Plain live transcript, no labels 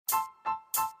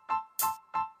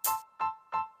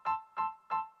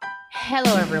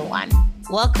Hello, everyone.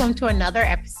 Welcome to another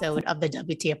episode of the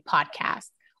WTF podcast,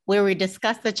 where we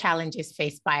discuss the challenges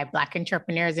faced by Black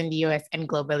entrepreneurs in the US and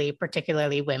globally,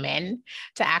 particularly women,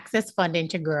 to access funding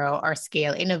to grow or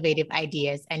scale innovative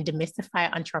ideas and demystify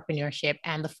entrepreneurship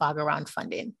and the fog around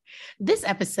funding. This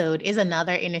episode is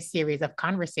another in a series of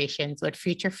conversations with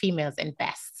future females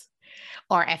invest,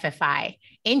 or FFI,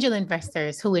 angel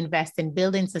investors who invest in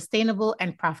building sustainable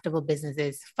and profitable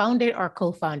businesses founded or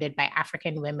co-founded by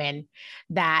African women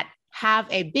that have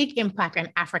a big impact on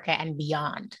Africa and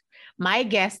beyond. My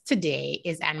guest today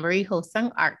is Anne-Marie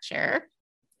Hosang Archer.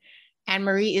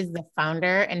 Anne-Marie is the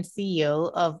founder and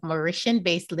CEO of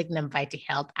Mauritian-based Lignum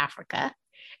VitaHealth Africa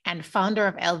and founder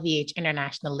of LVH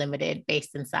International Limited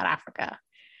based in South Africa.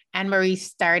 Anne-Marie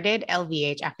started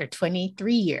LVH after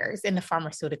 23 years in the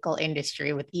pharmaceutical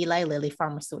industry with Eli Lilly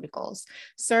Pharmaceuticals,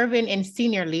 serving in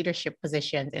senior leadership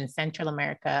positions in Central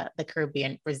America, the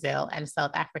Caribbean, Brazil, and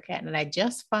South Africa. And I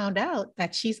just found out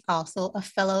that she's also a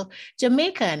fellow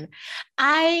Jamaican.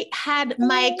 I had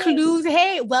my clues.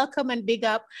 Hey, welcome and big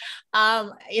up.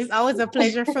 It's always a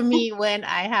pleasure for me when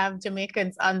I have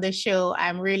Jamaicans on the show.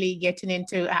 I'm really getting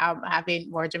into having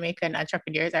more Jamaican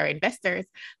entrepreneurs or investors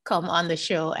come on the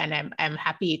show. And I'm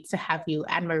happy to have you,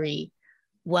 Anne-Marie.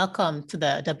 Welcome to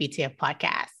the WTF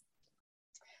podcast.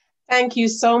 Thank you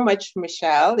so much,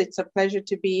 Michelle. It's a pleasure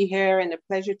to be here and a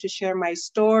pleasure to share my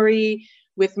story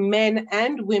with men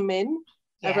and women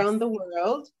around the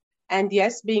world. And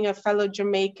yes, being a fellow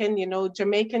Jamaican, you know,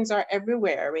 Jamaicans are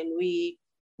everywhere and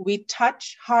we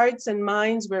touch hearts and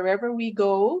minds wherever we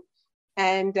go.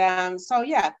 And so,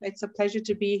 yeah, it's a pleasure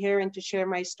to be here and to share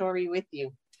my story with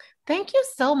you. Thank you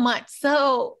so much.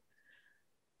 So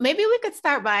maybe we could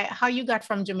start by how you got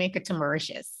from Jamaica to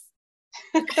Mauritius.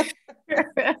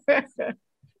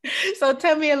 So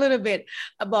tell me a little bit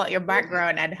about your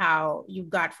background and how you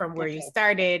got from where you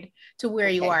started to where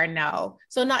you are now.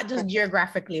 So not just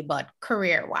geographically, but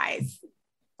career-wise.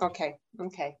 Okay.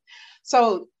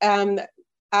 So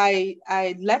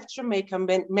I left Jamaica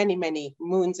many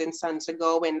moons and suns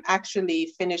ago and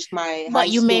actually finished my But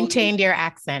you maintained your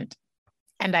accent.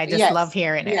 And I just love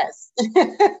hearing it. Yes.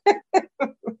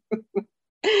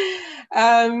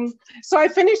 So I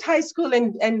finished high school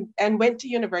and went to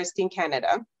university in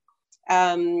Canada,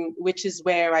 which is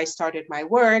where I started my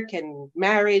work and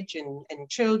marriage and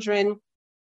children,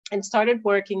 and started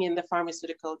working in the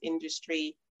pharmaceutical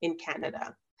industry in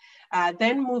Canada.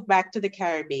 Then moved back to the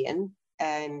Caribbean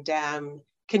and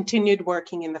continued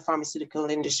working in the pharmaceutical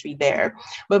industry there.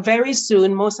 But very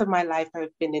soon, most of my life I've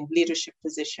been in leadership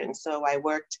positions. So I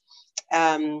worked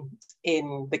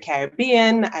in the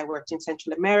Caribbean, I worked in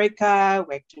Central America,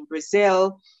 worked in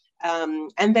Brazil,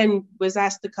 and then was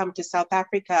asked to come to South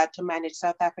Africa to manage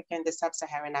South Africa and the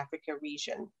Sub-Saharan Africa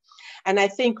region. And I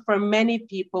think for many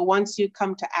people, once you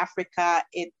come to Africa,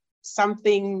 it's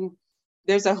something,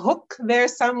 there's a hook there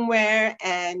somewhere.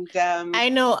 And I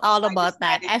know all about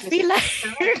that. I feel like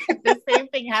the same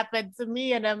thing happened to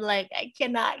me and I'm like, I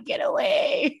cannot get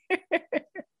away.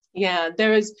 Yeah,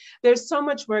 there's so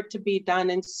much work to be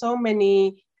done and so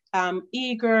many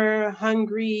eager,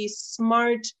 hungry,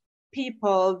 smart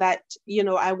people that, you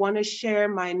know, I want to share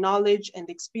my knowledge and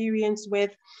experience with.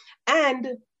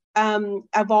 And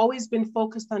I've always been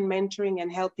focused on mentoring and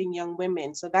helping young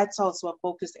women. So that's also a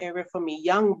focus area for me.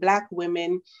 Young Black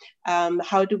women,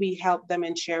 how do we help them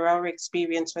and share our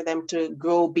experience for them to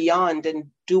grow beyond and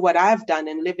do what I've done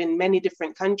and live in many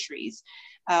different countries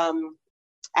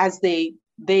as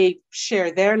they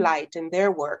share their light and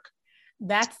their work.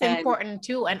 That's important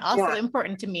too, and also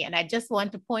important to me. And I just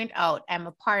want to point out, I'm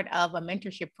a part of a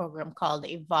mentorship program called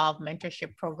the Evolve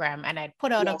Mentorship Program. And I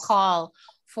put out a call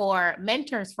for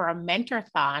mentors for a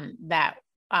mentorathon that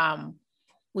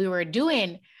we were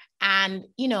doing. And,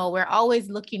 you know, we're always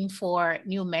looking for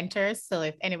new mentors. So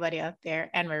if anybody out there,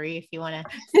 Anne-Marie, if you want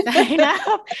to sign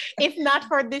up, if not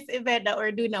for this event that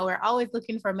we're doing now, we're always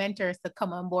looking for mentors to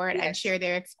come on board and share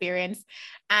their experience.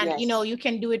 And, you know, you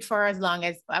can do it for as long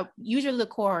as, usually the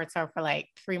cohorts are for like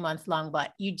 3 months long,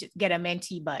 but you just get a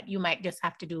mentee, but you might just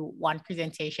have to do one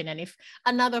presentation. And if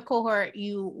another cohort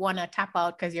you want to tap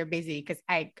out because you're busy, because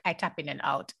I tap in and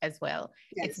out as well,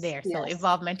 it's there. So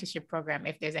Evolve Mentorship Program,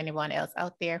 if there's anyone else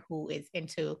out there who is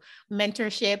into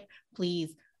mentorship,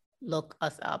 please look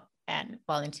us up and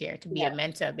volunteer to be a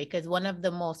mentor, because one of the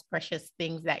most precious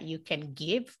things that you can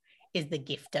give is the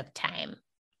gift of time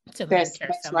to mentor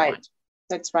someone.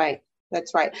 That's right.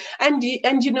 And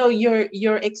you know,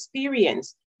 your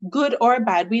experience, good or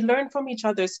bad, we learn from each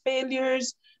other's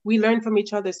failures, we learn from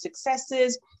each other's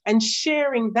successes, and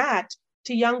sharing that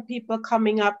to young people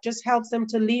coming up just helps them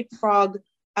to leapfrog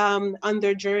on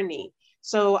their journey.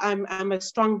 So I'm a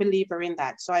strong believer in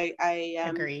that. So I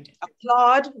Agreed.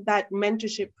 applaud that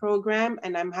mentorship program,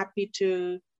 and I'm happy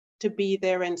to be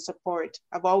there and support.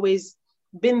 I've always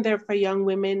been there for young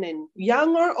women, and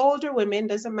young or older women,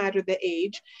 doesn't matter the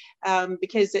age,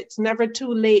 because it's never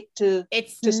too late to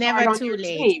never start on too your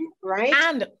late. team, right?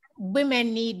 And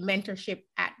women need mentorship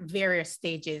at various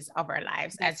stages of our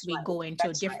lives as we go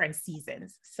into different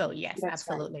seasons. So yes,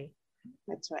 absolutely.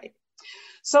 That's right.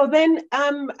 So then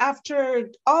after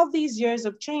all these years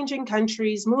of changing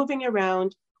countries, moving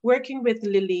around, working with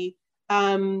Lily,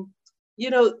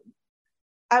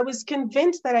 I was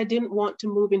convinced that I didn't want to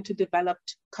move into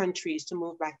developed countries, to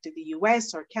move back to the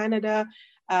US or Canada.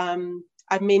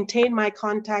 I've maintained my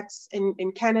contacts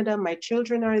in Canada. My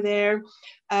children are there,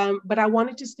 but I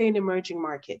wanted to stay in emerging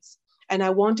markets. And I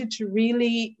wanted to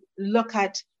really look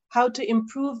at how to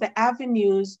improve the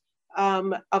avenues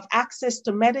of access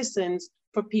to medicines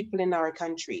for people in our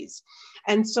countries.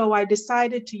 And so I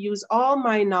decided to use all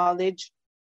my knowledge,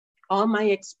 all my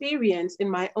experience in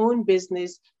my own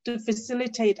business to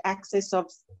facilitate access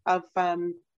of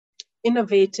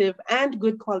innovative and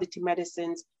good quality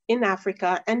medicines in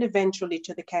Africa and eventually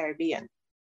to the Caribbean.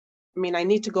 I mean, I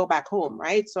need to go back home,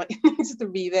 right? So it needs to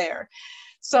be there.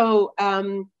 So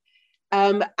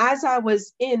as I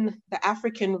was in the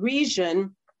African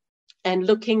region and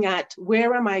looking at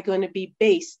where am I going to be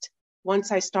based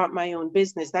once I start my own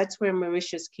business, that's where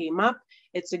Mauritius came up.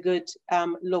 It's a good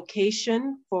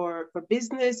location for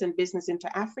business and business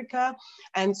into Africa.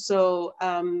 And so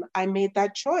I made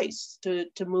that choice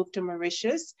to move to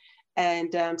Mauritius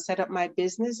and set up my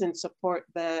business and support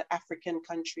the African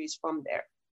countries from there.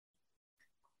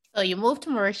 So you moved to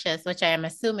Mauritius, which I am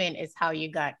assuming is how you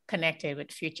got connected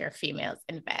with Future Females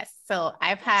Invest. So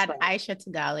I've had Aisha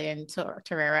Tagali and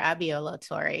Torera Abiola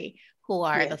Tori, who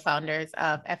are the founders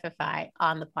of FFI,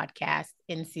 on the podcast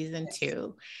in season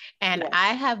 2. And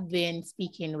I have been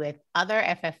speaking with other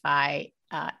FFI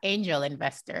angel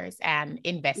investors and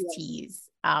investees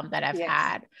that I've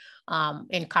had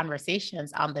in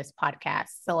conversations on this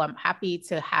podcast. So I'm happy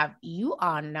to have you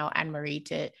on now, Anne-Marie,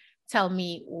 to tell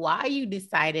me why you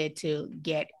decided to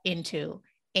get into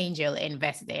angel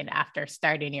investing after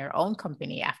starting your own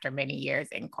company after many years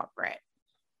in corporate.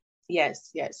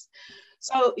 Yes.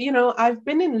 So, I've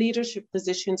been in leadership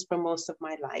positions for most of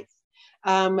my life.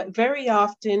 Very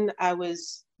often I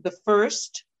was the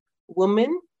first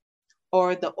woman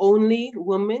or the only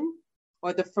woman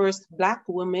or the first Black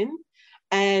woman,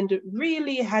 and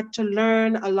really had to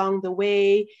learn along the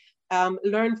way,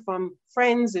 learn from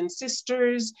friends and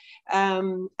sisters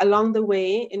along the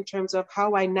way in terms of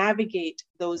how I navigate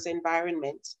those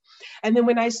environments. And then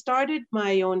when I started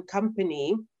my own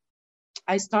company,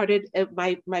 I started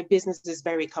my business is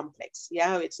very complex.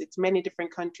 Yeah, it's many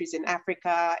different countries in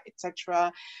Africa,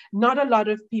 etc. Not a lot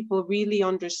of people really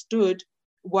understood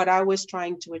what I was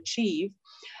trying to achieve.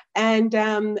 And,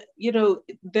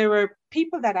 there were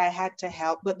people that I had to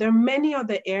help, but there are many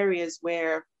other areas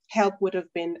where help would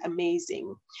have been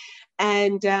amazing.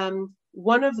 And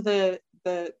one of the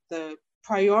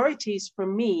priorities for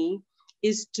me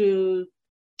is to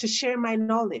share my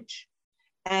knowledge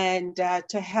and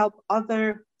to help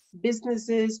other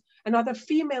businesses and other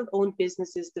female-owned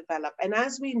businesses develop. And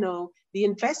as we know, the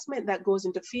investment that goes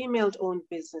into female-owned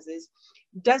businesses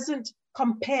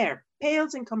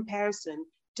pales in comparison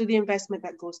to the investment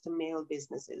that goes to male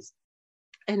businesses.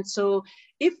 And so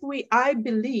I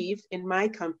believe in my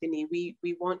company,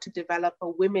 we want to develop a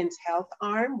women's health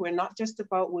arm. We're not just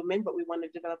about women, but we want to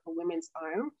develop a women's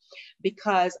arm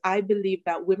because I believe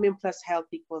that women plus health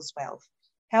equals wealth.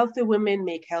 Healthy women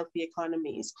make healthy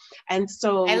economies. And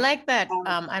so I like that,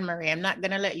 Anne-Marie. I'm not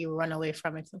going to let you run away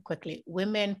from it so quickly.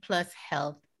 Women plus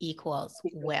health equals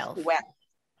wealth.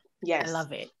 Yes. I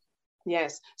love it.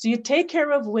 Yes. So you take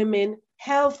care of women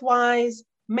health-wise,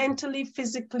 mentally,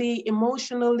 physically,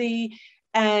 emotionally,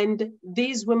 and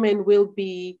these women will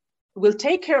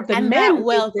take care of the men. That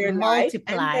wealth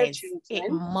multiplies. It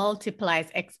multiplies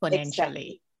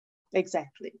exponentially.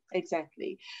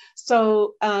 Exactly.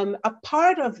 So a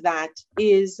part of that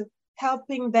is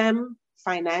helping them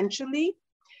financially,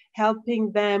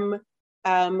 helping them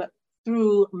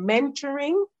through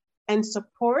mentoring and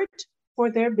support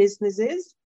for their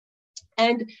businesses.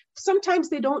 And sometimes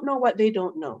they don't know what they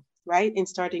don't know, right, in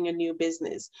starting a new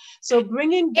business. So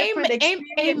bringing different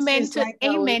experiences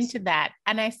amen to that.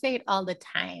 And I say it all the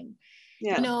time.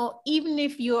 Yeah. Even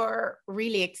if you're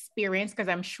really experienced,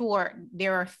 because I'm sure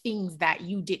there are things that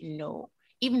you didn't know,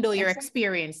 even though you're Exactly.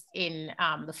 experienced in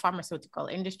the pharmaceutical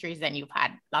industries and you've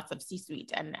had lots of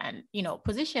C-suite and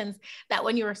positions, that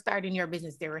when you were starting your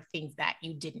business, there were things that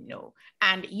you didn't know,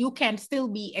 and you can still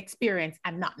be experienced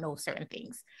and not know certain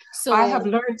things. So I have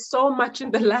learned so much in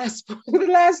the last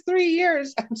 3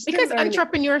 years. I'm still because learning.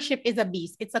 entrepreneurship is a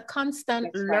beast. It's a constant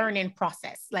That's right. learning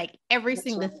process. Like every That's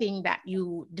single right. thing that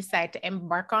you decide to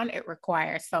embark on, it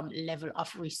requires some level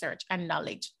of research and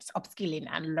knowledge, upskilling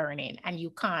and learning. And you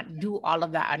can't do all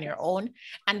of that on your own.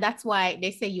 And that's why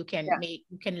they say you can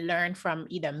learn from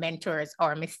either mentors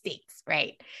or mistakes,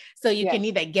 right? So you can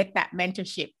either get that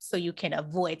mentorship so you can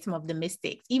avoid some of the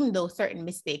mistakes, even though certain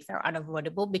mistakes are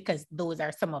unavoidable, because those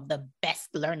are some of the best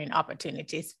learning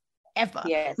opportunities ever.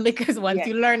 Yes. Because once Yes.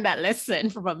 you learn that lesson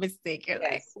from a mistake, you're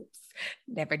like, Yes. oops,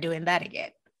 never doing that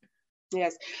again.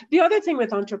 Yes. The other thing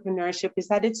with entrepreneurship is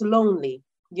that it's lonely,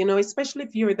 especially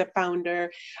if you're the founder.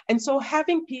 And so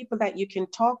having people that you can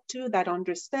talk to, that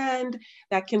understand,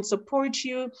 that can support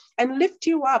you and lift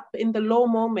you up in the low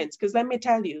moments. Because let me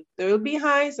tell you, there will be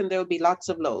highs and there will be lots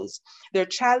of lows. There are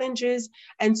challenges.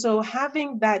 And so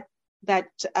having that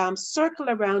circle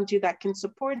around you that can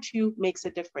support you makes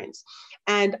a difference.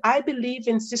 And I believe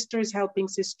in sisters helping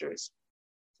sisters.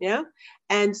 Yeah.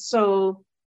 And so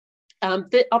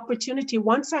the opportunity,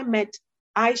 once I met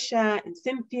Aisha and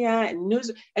Cynthia and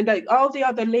Nuz and all the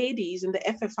other ladies in the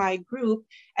FFI group,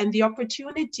 and the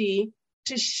opportunity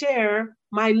to share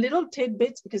my little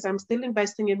tidbits, because I'm still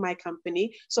investing in my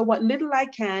company. So what little I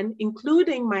can,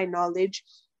 including my knowledge,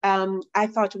 I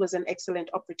thought it was an excellent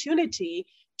opportunity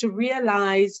to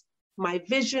realize my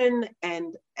vision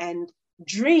and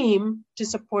dream to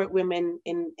support women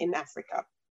in Africa.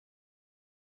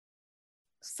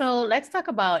 So let's talk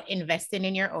about investing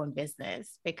in your own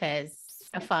business, because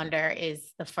a founder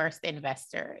is the first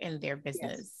investor in their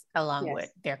business along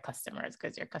with their customers,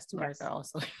 because your customers are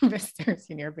also investors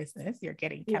in your business. You're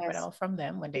getting capital from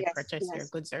them when they purchase your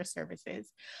goods or services.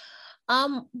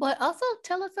 But also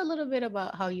tell us a little bit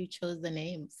about how you chose the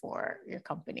name for your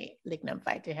company, Lignum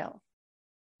Vitae Health.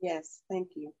 Yes,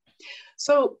 thank you.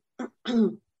 So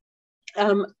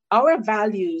our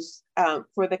values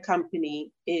for the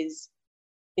company is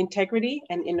integrity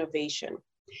and innovation.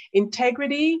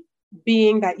 Integrity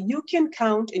being that you can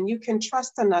count and you can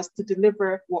trust on us to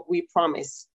deliver what we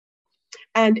promise.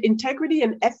 And integrity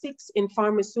and ethics in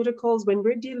pharmaceuticals, when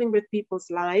we're dealing with people's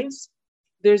lives,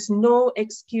 there's no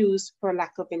excuse for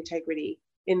lack of integrity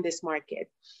in this market.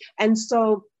 And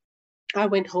so I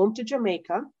went home to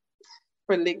Jamaica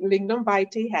for Lignum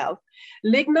Vitae Health.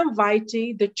 Lignum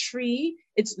Vitae, the tree,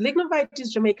 Lignum Vitae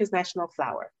is Jamaica's national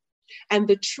flower. And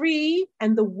the tree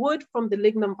and the wood from the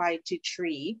Lignum Vitae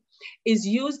tree is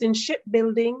used in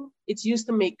shipbuilding. It's used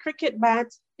to make cricket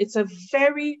bats. It's a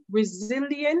very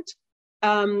resilient,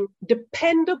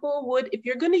 dependable wood. If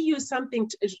you're going to use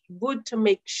wood to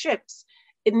make ships,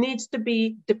 it needs to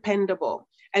be dependable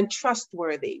and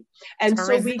trustworthy. And so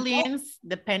resilience,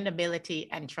 dependability,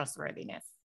 and trustworthiness.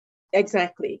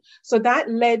 Exactly. So that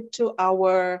led to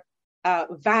our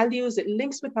values. It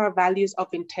links with our values of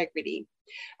integrity.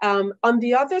 On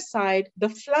the other side, the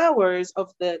flowers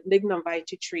of the Lignum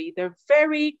Vitae tree, they're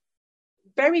very,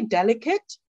 very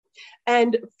delicate.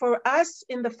 And for us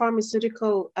in the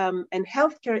pharmaceutical and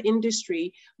healthcare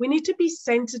industry, we need to be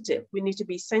sensitive. We need to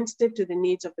be sensitive to the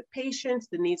needs of the patients,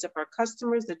 the needs of our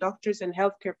customers, the doctors and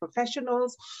healthcare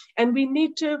professionals. And we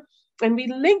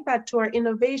link that to our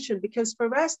innovation, because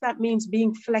for us, that means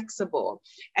being flexible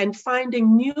and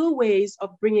finding new ways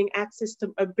of bringing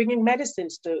bringing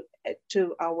medicines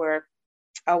to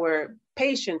our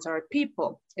patients, our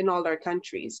people in all our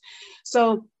countries.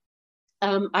 So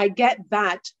I get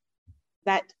that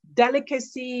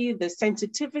delicacy, the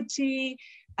sensitivity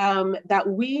that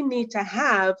we need to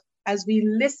have as we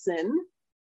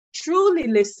truly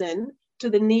listen to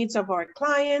the needs of our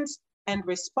clients and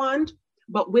respond,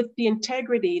 but with the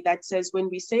integrity that says, when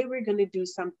we say we're going to do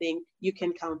something, you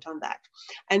can count on that.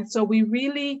 And so we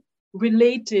really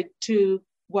related to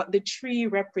what the tree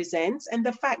represents, and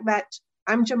the fact that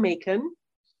I'm Jamaican.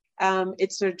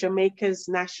 It's Jamaica's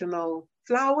national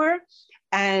flower.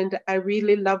 And I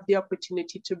really love the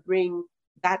opportunity to bring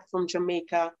that from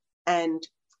Jamaica and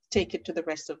take it to the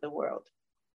rest of the world.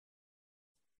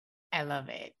 I love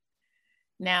it.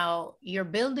 Now, you're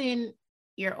building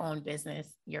your own business,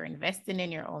 you're investing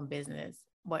in your own business,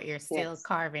 but you're still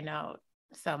carving out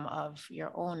some of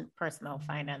your own personal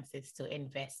finances to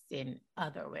invest in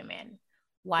other women.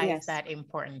 Why is that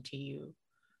important to you,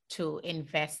 to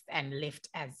invest and lift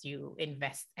as you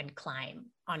invest and climb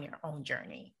on your own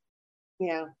journey?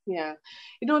 Yeah.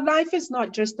 Life is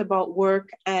not just about work,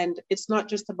 and it's not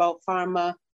just about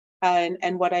pharma.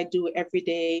 and what I do every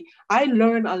day. I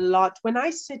learn a lot when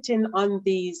I sit in on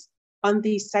these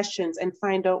sessions and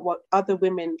find out what other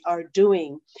women are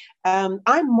doing. I'm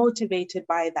motivated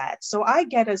by that. So I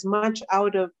get as much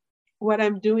out of what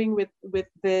I'm doing with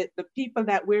the people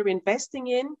that we're investing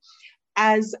in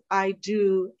as I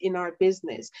do in our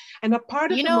business. And a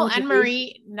part of You the know, motivation,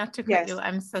 Anne-Marie, not to cut yes, you,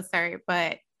 I'm so sorry,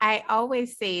 but I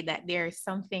always say that there is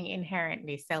something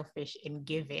inherently selfish in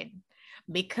giving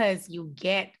because you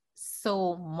get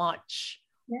so much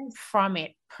yes, from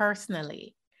it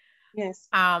personally. yes,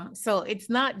 So it's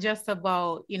not just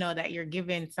about, you know, that you're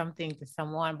giving something to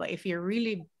someone, but if you're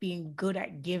really being good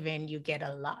at giving, you get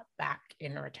a lot back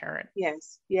in return.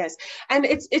 yes, yes. And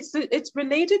it's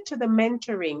related to the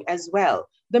mentoring as well.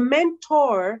 The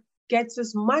mentor gets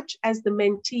as much as the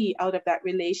mentee out of that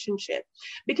relationship.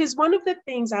 Because one of the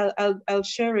things I'll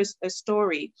share is a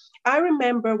story. I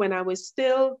remember when I was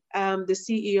still the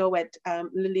CEO at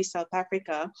Lilly South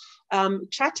Africa,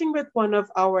 chatting with one of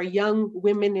our young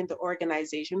women in the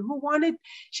organization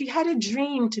she had a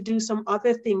dream to do some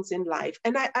other things in life.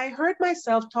 And I heard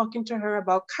myself talking to her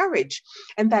about courage,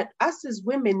 and that us as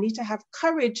women need to have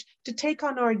courage to take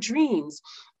on our dreams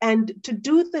and to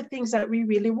do the things that we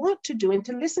really want to do and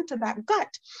to listen to that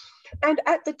gut. And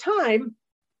at the time,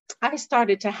 I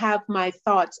started to have my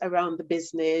thoughts around the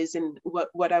business and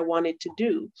what I wanted to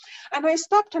do. And I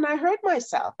stopped and I heard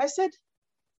myself. I said,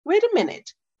 wait a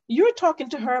minute, you're talking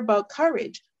to her about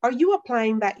courage. Are you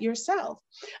applying that yourself?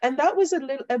 And that was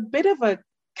a bit of a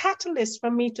catalyst for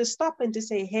me to stop and to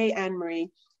say, hey, Anne-Marie,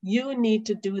 you need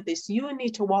to do this. You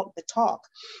need to walk the talk.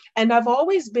 And I've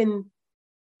always been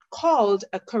called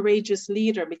a courageous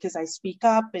leader because I speak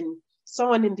up and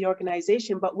so on in the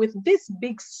organization. But with this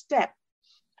big step,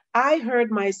 I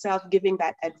heard myself giving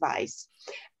that advice.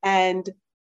 And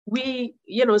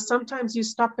sometimes you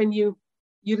stop and you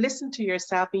listen to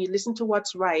yourself and you listen to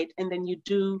what's right, and then you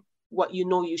do what you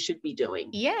know you should be doing.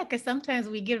 Yeah, because sometimes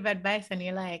we give advice and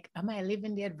you're like, am I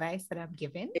living the advice that I'm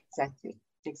given? Exactly.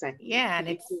 Yeah, and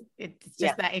it's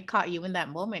just that it caught you in that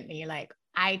moment and you're like,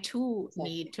 I too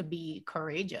need to be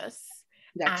courageous.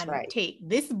 That's and right. take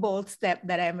this bold step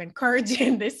that I'm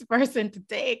encouraging this person to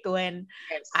take when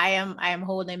I am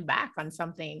holding back on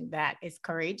something that is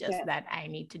courageous that I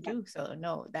need to do. So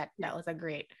no, that was a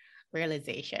great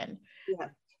realization. Yeah.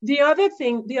 The other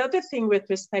thing with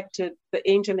respect to the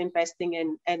angel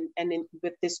investing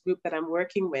with this group that I'm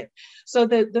working with. So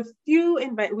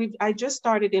I just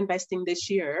started investing this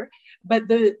year, but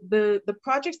the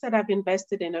projects that I've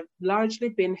invested in have largely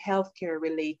been healthcare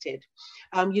related.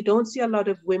 You don't see a lot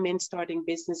of women starting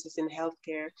businesses in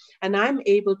healthcare, and I'm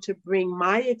able to bring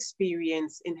my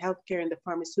experience in healthcare in the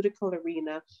pharmaceutical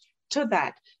arena to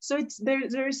that. So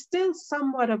there is still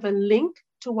somewhat of a link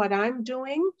to what I'm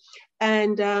doing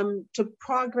and to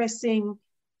progressing,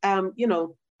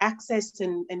 access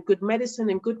and good medicine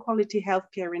and good quality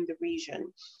healthcare in the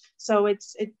region. So it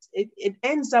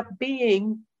ends up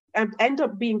being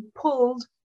pulled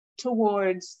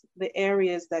towards the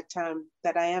areas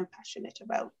that I am passionate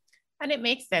about. And it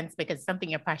makes sense because it's something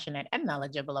you're passionate and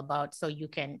knowledgeable about, so you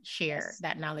can share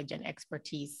that knowledge and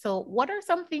expertise. So what are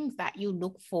some things that you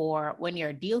look for when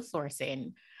you're deal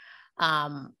sourcing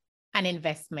an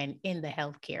investment in the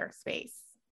healthcare space?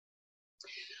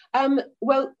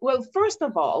 Well, first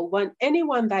of all, when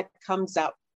anyone that comes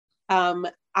up,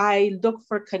 I look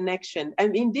for connection. I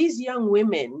mean, these young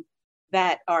women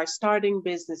that are starting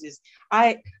businesses,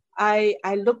 I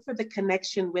look for the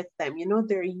connection with them. You know,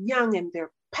 they're young and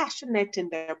they're passionate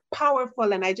and they're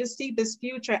powerful, and I just see this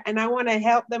future and I want to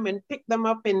help them and pick them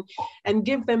up and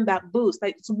give them that boost.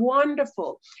 Like, it's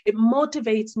wonderful. It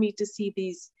motivates me to see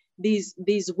these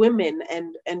women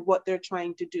and what they're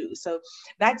trying to do. So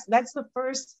that's the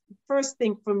first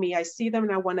thing for me. I see them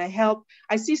and I want to help.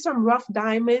 I see some rough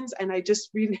diamonds and I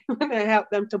just really want to help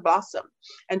them to blossom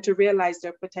and to realize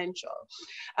their potential.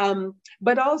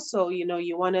 But also,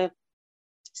 you want to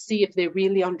see if they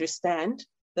really understand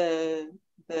the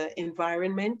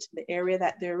environment, the area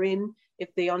that they're in. If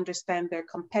they understand their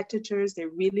competitors, they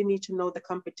really need to know the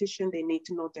competition. They need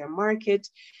to know their market,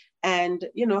 and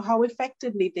how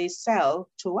effectively they sell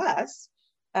to us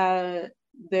their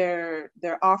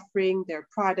offering, their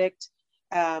product,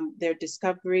 their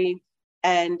discovery,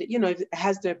 and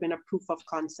has there been a proof of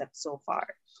concept so far?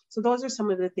 So those are some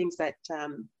of the things that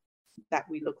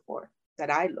we look for, that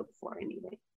I look for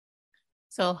anyway.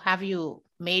 So have you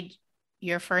made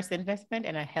your first investment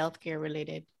in a healthcare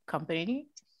related company?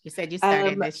 You said you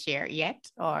started this year yet,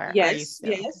 or yes,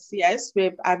 yes.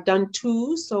 I've done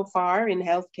 2 so far in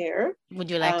healthcare.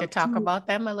 Would you like to talk about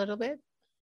them a little bit,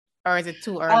 or is it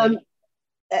too early?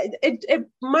 it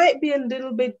might be a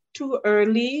little bit too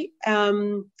early.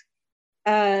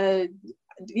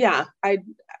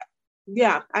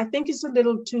 Yeah, I think it's a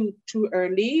little too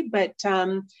early, but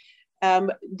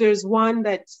there's one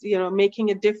that's, you know,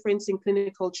 making a difference in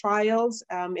clinical trials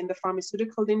in the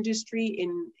pharmaceutical industry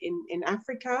in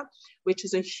Africa, which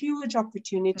is a huge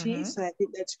opportunity. Mm-hmm. So I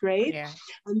think that's great. Yeah.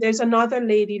 And there's another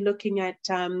lady looking at,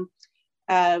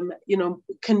 you know,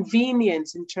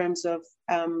 convenience in terms of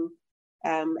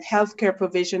healthcare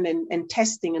provision and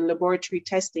testing and laboratory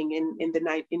testing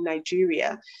in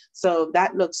Nigeria. So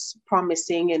that looks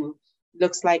promising and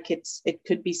looks like it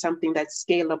could be something that's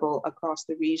scalable across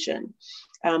the region.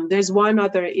 There's one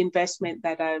other investment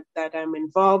that I'm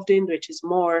involved in, which is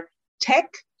more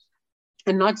tech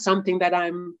and not something that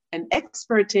I'm an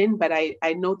expert in, but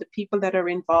I know the people that are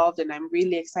involved, and I'm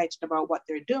really excited about what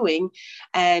they're doing.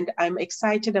 And I'm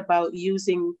excited about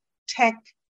using tech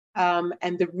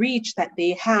and the reach that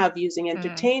they have using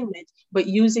entertainment, but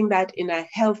using that in a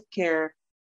healthcare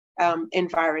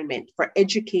environment for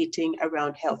educating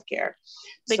around healthcare.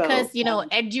 Because, you know,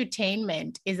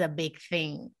 edutainment is a big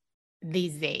thing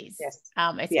these days, yes.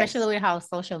 Especially with how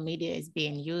social media is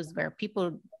being used, where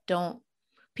people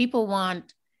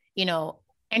want, you know,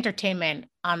 entertainment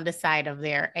on the side of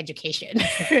their education.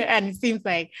 And it seems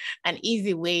like an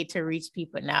easy way to reach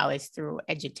people now is through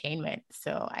edutainment.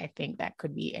 So I think that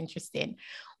could be interesting.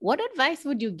 What advice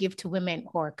would you give to women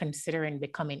who are considering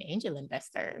becoming angel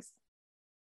investors?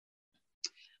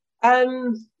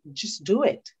 Just do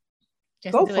it.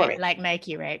 Just go for it. Like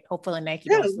Nike, right? Hopefully Nike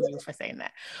don't sue you for saying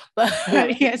that.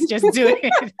 But yes, just do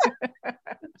it.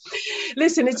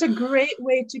 Listen, it's a great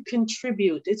way to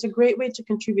contribute. It's a great way to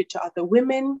contribute to other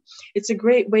women. It's a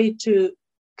great way to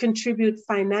contribute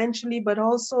financially, but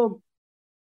also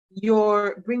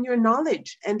bring your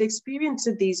knowledge and experience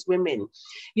to these women.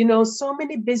 You know, so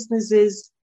many businesses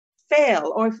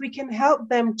fail, or if we can help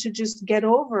them to just get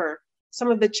over some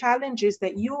of the challenges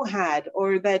that you had,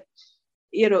 or that,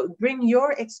 you know, bring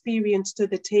your experience to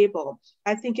the table,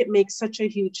 I think it makes such a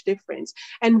huge difference.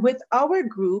 And with our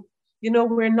group, you know,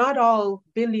 we're not all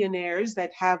billionaires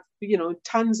that have, you know,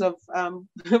 tons of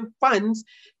funds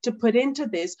to put into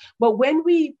this, but when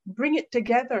we bring it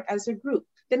together as a group,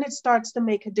 then it starts to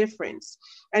make a difference.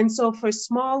 And so for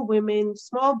small women,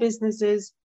 small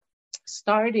businesses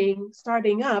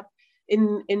starting up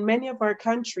in many of our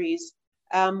countries,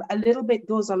 a little bit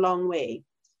goes a long way.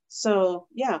 So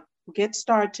yeah, get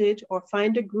started or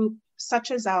find a group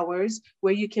such as ours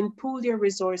where you can pool your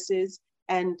resources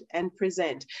and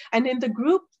present. And in the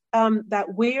group that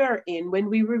we're in, when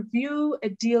we review a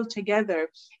deal together,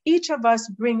 each of us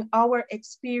bring our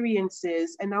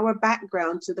experiences and our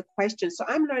background to the question. So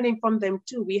I'm learning from them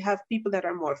too. We have people that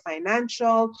are more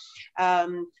financial,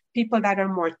 people that are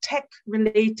more tech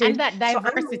related. And that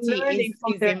diversity so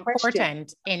is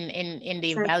important in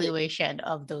the evaluation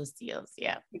of those deals.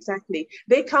 Yeah, exactly.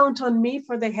 They count on me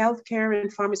for the healthcare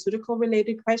and pharmaceutical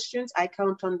related questions. I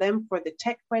count on them for the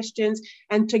tech questions.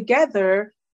 And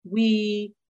together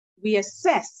we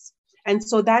assess. And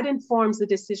so that informs the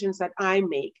decisions that I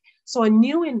make. So a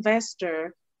new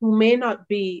investor who may not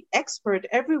be expert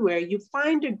everywhere, you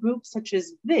find a group such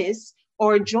as this,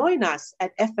 or join us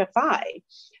at FFI.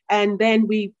 And then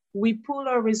we pool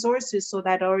our resources so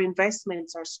that our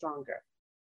investments are stronger.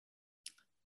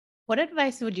 What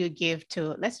advice would you give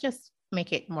to, let's just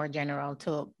make it more general,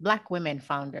 to Black women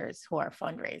founders who are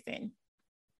fundraising?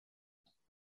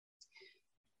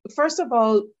 First of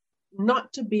all,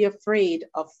 not to be afraid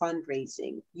of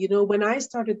fundraising. You know, when I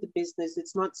started the business,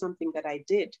 it's not something that I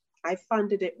did. I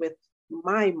funded it with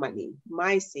my money,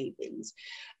 my savings.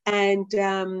 And,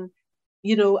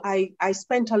 you know, I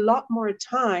spent a lot more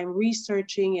time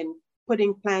researching and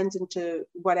putting plans into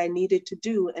what I needed to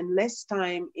do, and less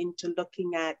time into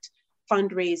looking at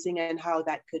fundraising and how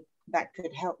that could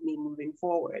help me moving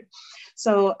forward.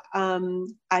 So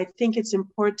I think it's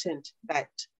important that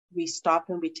we stop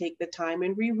and we take the time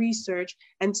and we research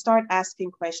and start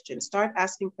asking questions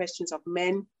of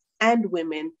men and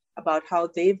women about how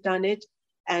they've done it,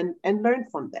 and learn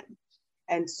from them.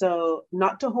 And so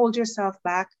not to hold yourself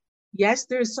back. Yes,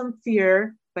 there's some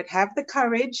fear, but have the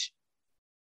courage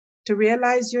to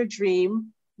realize your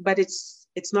dream, but it's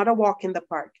not a walk in the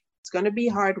park. It's going to be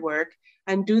hard work,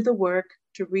 and do the work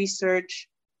to research,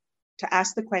 to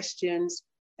ask the questions,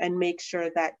 and make sure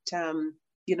that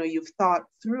you know, you've thought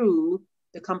through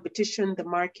the competition, the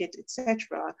market,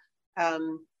 etc.,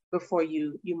 before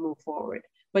you move forward.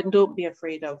 But don't be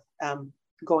afraid of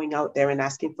going out there and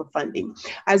asking for funding.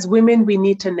 As women, we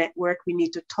need to network, we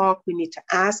need to talk, we need to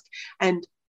ask, and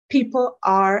People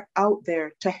are out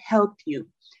there to help you.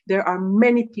 There are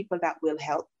many people that will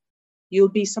help. You'll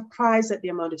be surprised at the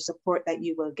amount of support that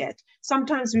you will get.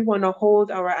 Sometimes we want to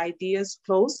hold our ideas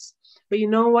close, but you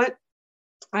know what?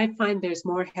 I find there's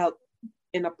more help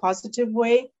in a positive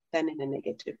way than in a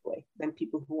negative way, than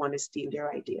people who want to steal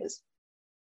your ideas.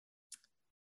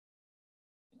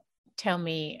 Tell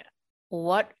me,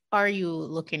 what are you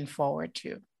looking forward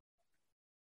to?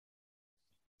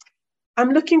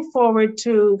 I'm looking forward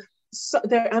to,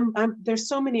 there's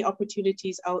so many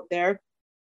opportunities out there.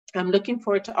 I'm looking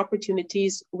forward to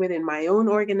opportunities within my own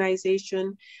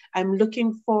organization. I'm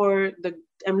looking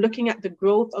at the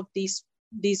growth of these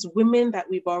women that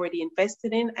we've already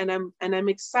invested in, and I'm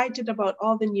excited about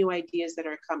all the new ideas that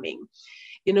are coming.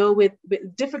 You know, with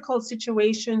difficult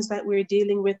situations that we're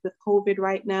dealing with COVID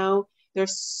right now,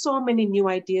 there's so many new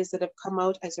ideas that have come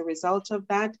out as a result of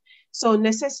that. So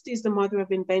necessity is the mother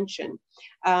of invention.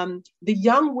 The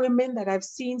young women that I've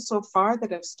seen so far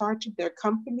that have started their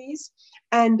companies,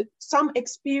 and some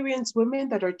experienced women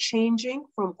that are changing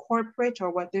from corporate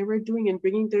or what they were doing and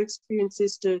bringing their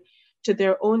experiences to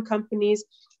their own companies.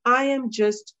 I am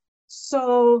just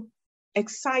so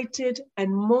excited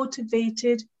and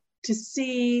motivated to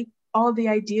see all the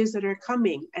ideas that are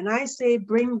coming. And I say,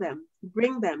 bring them.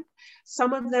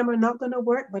 Some of them are not going to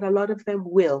work, but a lot of them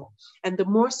will. And the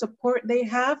more support they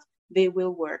have, they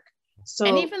will work. So,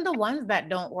 and even the ones that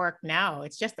don't work now,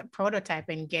 it's just a prototype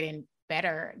and getting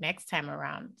better next time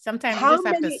around. Sometimes you just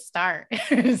have to start.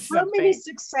 How many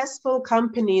successful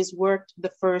companies worked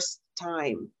the first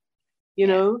time? You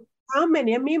know, how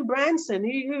many? I mean, Branson,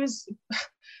 he was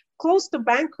close to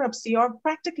bankruptcy or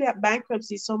practically at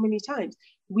bankruptcy so many times.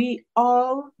 We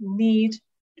all need,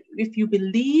 if you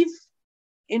believe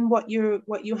in what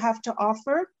you have to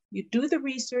offer, you do the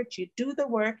research, you do the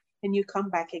work, and you come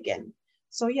back again.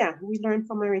 So yeah, we learn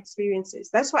from our experiences.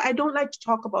 That's why I don't like to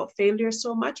talk about failure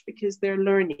so much, because they're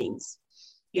learnings.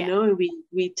 You know,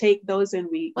 we take those and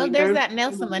we there's that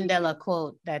Nelson Mandela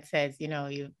quote that says, you know,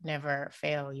 you never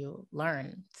fail, you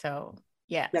learn. So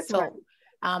yeah. That's right.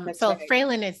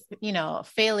 Failing is, you know,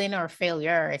 failing or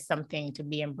failure is something to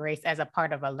be embraced as a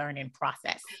part of a learning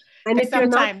process. And if you're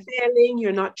not failing,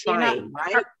 you're not trying,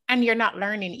 right? And you're not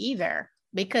learning either,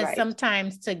 because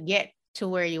sometimes to get to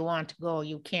where you want to go,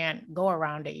 you can't go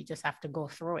around it. You just have to go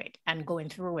through it, and going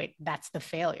through it, that's the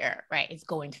failure, right? It's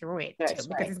going through it because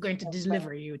it's going to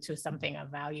deliver you to something of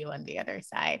value on the other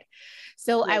side.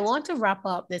 So I want to wrap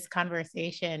up this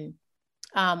conversation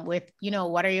with, you know,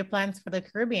 what are your plans for the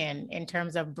Caribbean in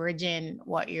terms of bridging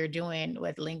what you're doing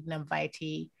with Lignum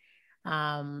Vitae,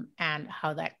 and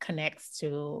how that connects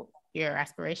to your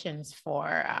aspirations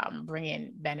for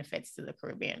bringing benefits to the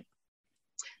Caribbean?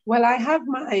 Well, I have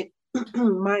my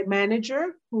my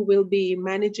manager who will be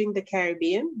managing the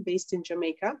Caribbean, based in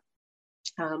Jamaica.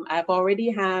 I've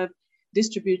already have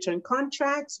distribution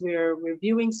contracts. We're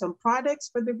reviewing some products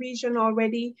for the region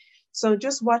already. So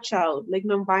just watch out.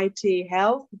 Lignum Vitae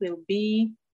Health will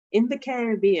be in the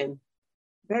Caribbean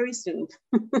very soon.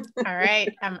 All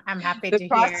right. I'm happy to hear it.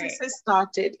 The process has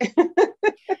started.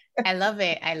 I love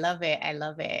it. I love it. I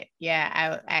love it.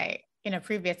 Yeah. I in a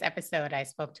previous episode, I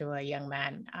spoke to a young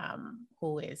man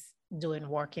who is doing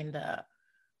work in the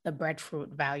breadfruit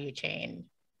value chain.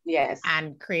 Yes.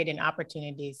 And creating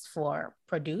opportunities for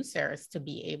producers to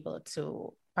be able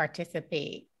to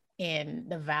participate in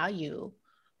the value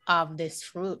of this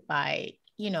fruit by,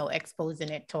 you know, exposing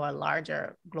it to a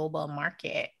larger global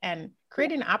market, and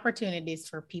creating opportunities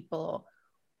for people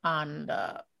on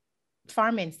the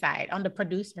farming side, on the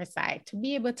producer side, to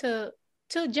be able to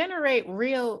generate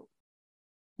real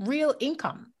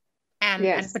income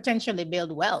and potentially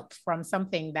build wealth from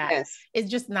something that is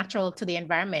just natural to the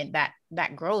environment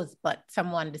that grows, but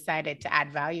someone decided to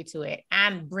add value to it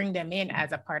and bring them in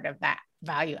as a part of that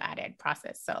value added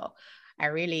process. So I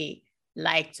really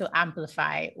like to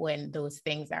amplify when those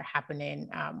things are happening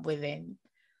within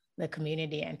the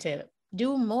community, and to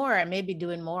do more, and maybe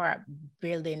doing more,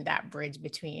 building that bridge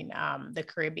between the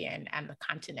Caribbean and the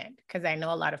continent, because I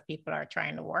know a lot of people are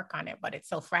trying to work on it, but it's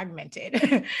so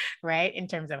fragmented, right? In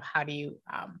terms of how do you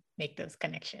make those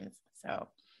connections. So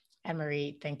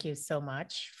Anne-Marie, thank you so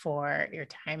much for your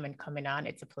time and coming on.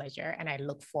 It's a pleasure. And I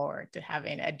look forward to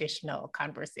having additional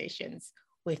conversations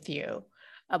with you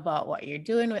about what you're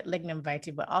doing with Lignum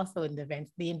Vitae, but also in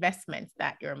the investments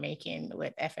that you're making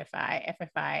with FFI.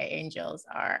 FFI Angels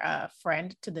are a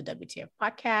friend to the WTF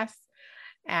podcast.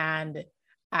 And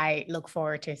I look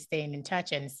forward to staying in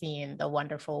touch and seeing the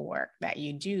wonderful work that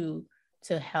you do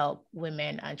to help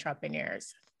women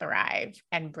entrepreneurs thrive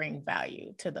and bring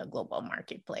value to the global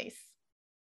marketplace.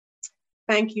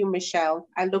 Thank you, Michelle.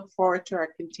 I look forward to our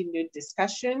continued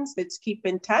discussions. Let's keep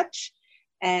in touch.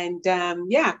 And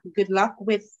good luck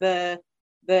with the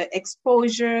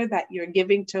exposure that you're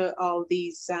giving to all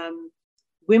these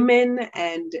women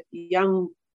and young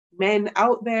men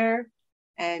out there,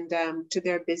 and to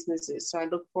their businesses. So I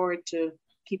look forward to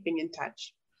keeping in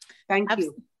touch. Thank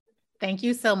you. Thank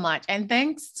you so much. And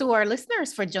thanks to our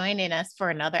listeners for joining us for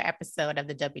another episode of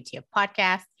the WTF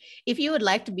podcast. If you would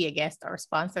like to be a guest or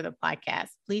sponsor the podcast,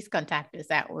 please contact us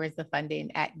at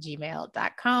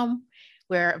where'sthefunding@gmail.com.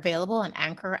 We're available on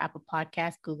Anchor, Apple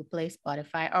Podcasts, Google Play,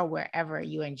 Spotify, or wherever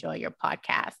you enjoy your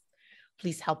podcast.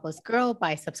 Please help us grow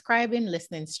by subscribing,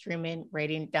 listening, streaming,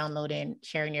 rating, downloading,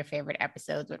 sharing your favorite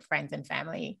episodes with friends and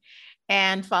family.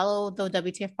 And follow the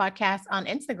WTF podcast on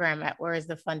Instagram at Where is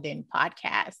the Funding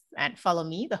Podcast. And follow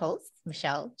me, the host,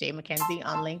 Michelle J. McKenzie,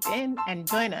 on LinkedIn, and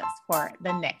join us for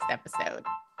the next episode.